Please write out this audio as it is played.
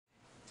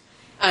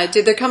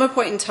Did there come a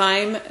point in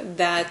time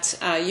that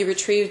you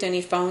retrieved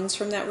any phones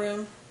from that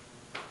room?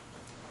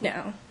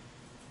 No.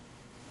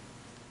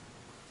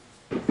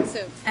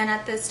 And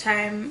at this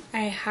time,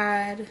 I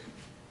had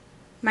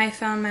my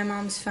phone, my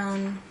mom's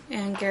phone,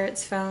 and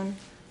Garrett's phone.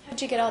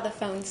 How'd you get all the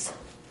phones?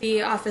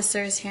 The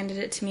officers handed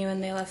it to me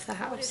when they left the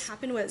house. What had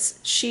happened was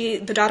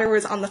the daughter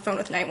was on the phone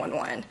with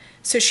 911.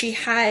 So she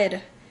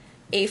had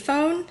a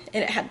phone,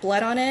 and it had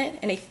blood on it,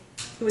 and it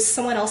was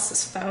someone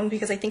else's phone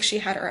because I think she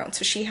had her own.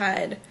 So she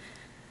had,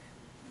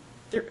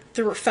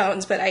 there were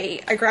phones, but I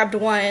grabbed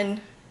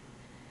one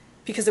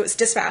because it was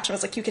dispatch. I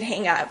was like, you can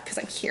hang up because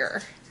I'm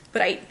here.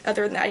 But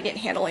other than that, I didn't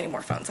handle any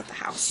more phones at the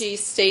house. She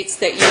states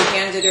that you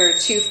handed her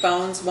 2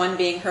 phones, one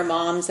being her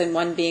mom's and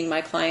one being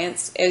my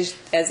client's. As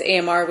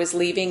AMR was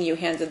leaving, you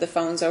handed the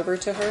phones over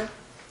to her?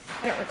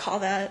 I don't recall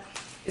that.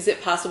 Is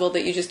it possible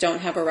that you just don't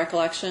have a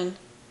recollection?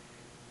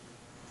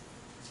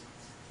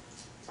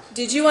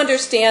 Did you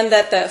understand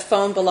that the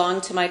phone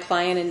belonged to my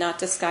client and not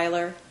to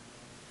Skylar?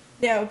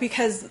 No,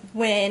 because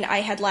when I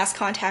had last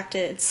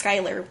contacted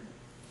Skylar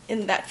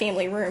in that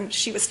family room,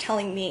 she was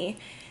telling me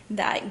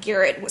that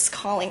Garrett was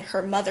calling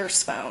her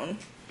mother's phone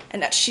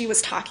and that she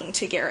was talking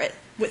to Garrett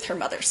with her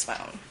mother's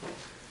phone.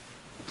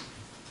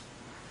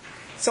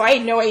 So I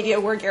had no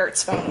idea where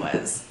Garrett's phone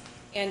was.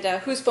 And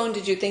whose phone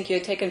did you think you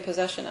had taken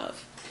possession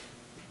of?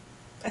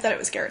 I thought it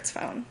was Garrett's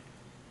phone.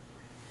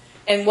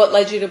 And what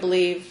led you to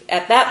believe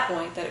at that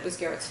point that it was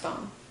Garrett's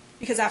phone?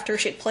 Because after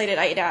she had played it,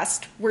 I had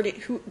asked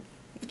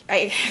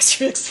I asked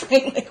her to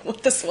explain like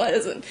what this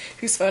was and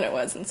whose phone it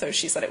was, and so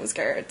she said it was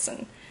Garrett's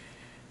and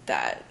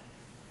that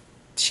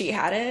she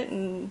had it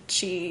and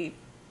she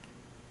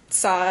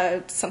saw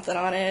something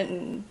on it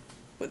and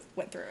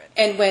went through it.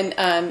 And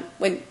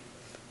when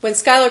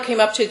Skylar came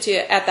up to you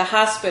at the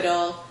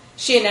hospital,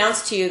 she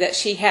announced to you that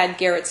she had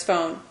Garrett's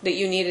phone, that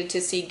you needed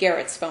to see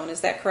Garrett's phone.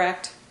 Is that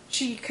correct?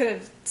 She could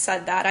have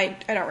said that. I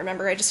don't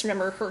remember. I just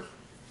remember her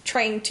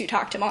trying to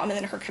talk to Mom and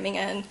then her coming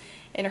in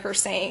and her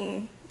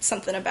saying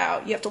something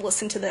about, you have to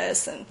listen to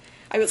this. And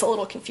I was a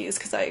little confused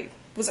because I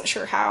wasn't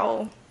sure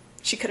how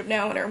she could have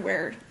known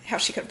or how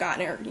she could have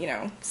gotten her, you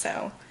know.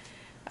 So,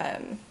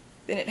 and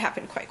it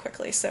happened quite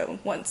quickly. So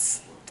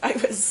once I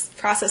was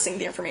processing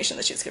the information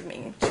that she was giving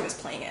me, she was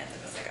playing it.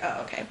 I was like,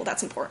 oh, okay, well,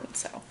 that's important.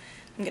 So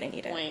I'm going to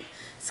need it.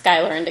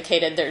 Skylar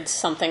indicated there's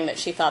something that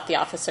she thought the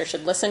officer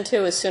should listen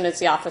to. As soon as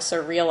the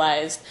officer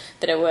realized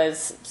that it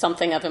was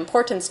something of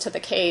importance to the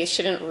case,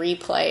 she didn't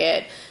replay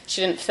it. She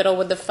didn't fiddle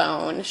with the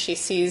phone. She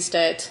seized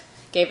it,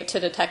 gave it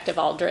to Detective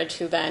Aldridge,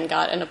 who then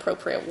got an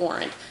appropriate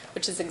warrant,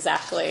 which is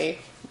exactly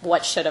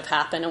what should have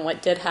happened and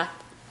what did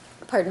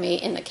happen,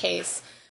 in the case.